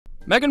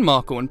Meghan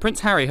Markle and Prince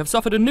Harry have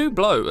suffered a new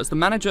blow as the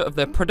manager of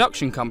their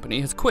production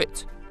company has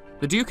quit.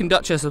 The Duke and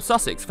Duchess of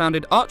Sussex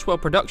founded Archewell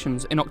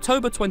Productions in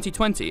October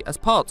 2020 as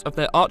part of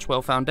their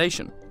Archewell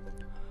Foundation.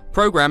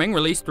 Programming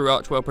released through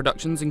Archewell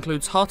Productions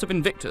includes Heart of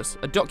Invictus,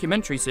 a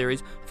documentary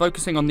series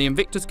focusing on the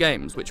Invictus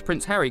Games which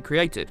Prince Harry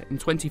created in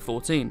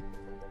 2014.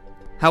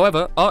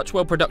 However,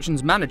 Archewell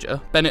Productions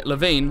manager, Bennett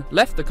Levine,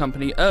 left the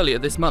company earlier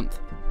this month.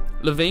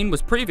 Levine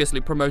was previously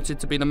promoted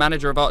to be the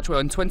manager of Archewell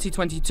in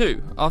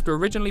 2022, after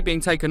originally being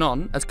taken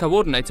on as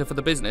coordinator for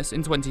the business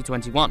in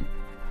 2021.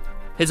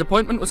 His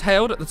appointment was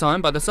hailed at the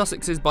time by the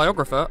Sussex's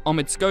biographer,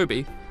 Omid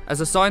Scobie,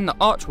 as a sign that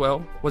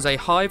Archewell was a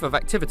hive of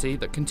activity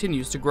that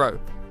continues to grow.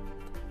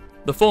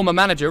 The former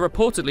manager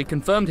reportedly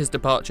confirmed his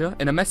departure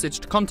in a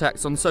message to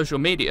contacts on social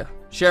media,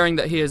 sharing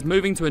that he is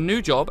moving to a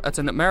new job at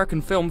an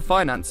American film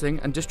financing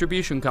and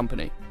distribution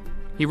company.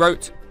 He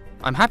wrote,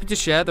 "I'm happy to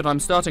share that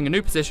I'm starting a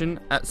new position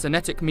at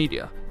Cinetic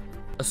Media."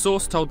 A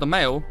source told the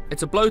Mail,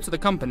 "It's a blow to the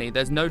company,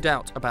 there's no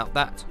doubt about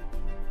that."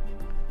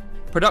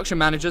 Production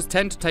managers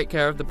tend to take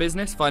care of the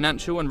business,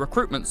 financial and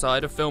recruitment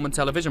side of film and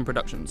television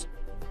productions.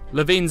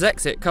 Levine's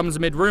exit comes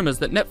amid rumours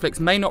that Netflix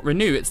may not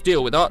renew its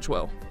deal with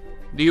Archewell.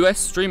 The US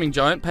streaming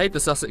giant paid the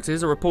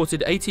Sussexes a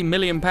reported £80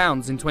 million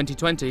in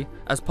 2020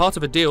 as part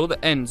of a deal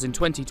that ends in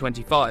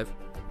 2025.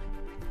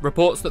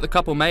 Reports that the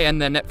couple may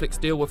end their Netflix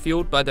deal were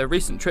fueled by their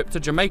recent trip to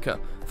Jamaica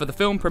for the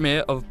film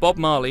premiere of Bob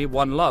Marley,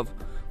 One Love,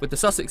 with the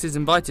Sussexes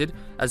invited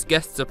as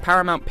guests of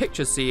Paramount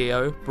Pictures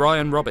CEO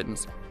Brian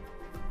Robbins.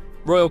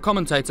 Royal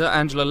commentator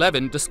Angela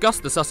Levin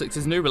discussed the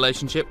Sussexes' new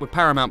relationship with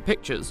Paramount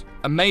Pictures,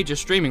 a major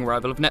streaming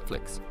rival of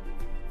Netflix.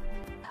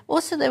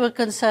 Also, they were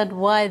concerned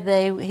why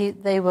they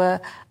were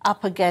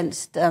up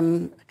against,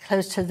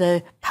 close to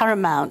the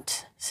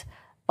Paramount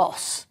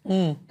boss,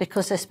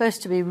 because they're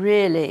supposed to be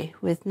really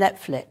with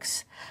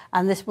Netflix.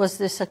 And was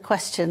this a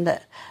question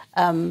that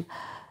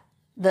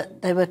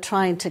that they were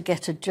trying to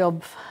get a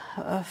job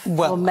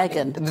for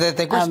Meghan?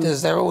 The question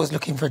is they're always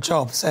looking for a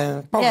job,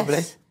 so probably.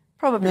 Yes,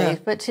 probably, yeah.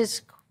 But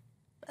it's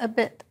a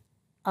bit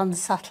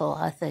unsubtle,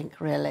 I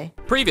think, really.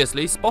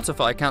 Previously,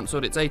 Spotify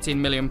cancelled its £18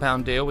 million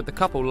deal with the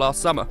couple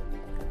last summer.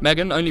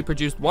 Meghan only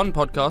produced one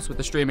podcast with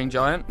the streaming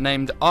giant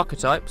named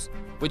Archetypes,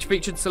 which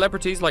featured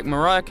celebrities like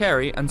Mariah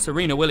Carey and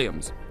Serena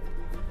Williams.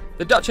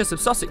 The Duchess of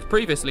Sussex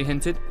previously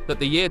hinted that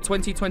the year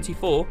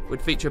 2024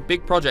 would feature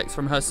big projects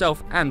from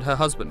herself and her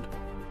husband.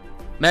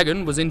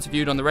 Meghan was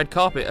interviewed on the red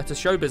carpet at a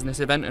show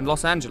business event in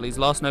Los Angeles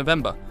last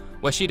November,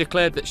 where she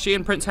declared that she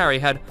and Prince Harry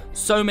had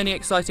so many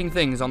exciting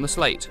things on the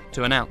slate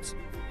to announce.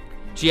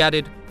 She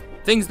added,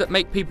 "Things that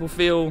make people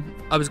feel,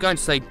 I was going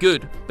to say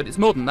good, but it's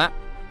more than that,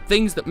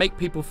 things that make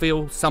people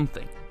feel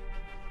something."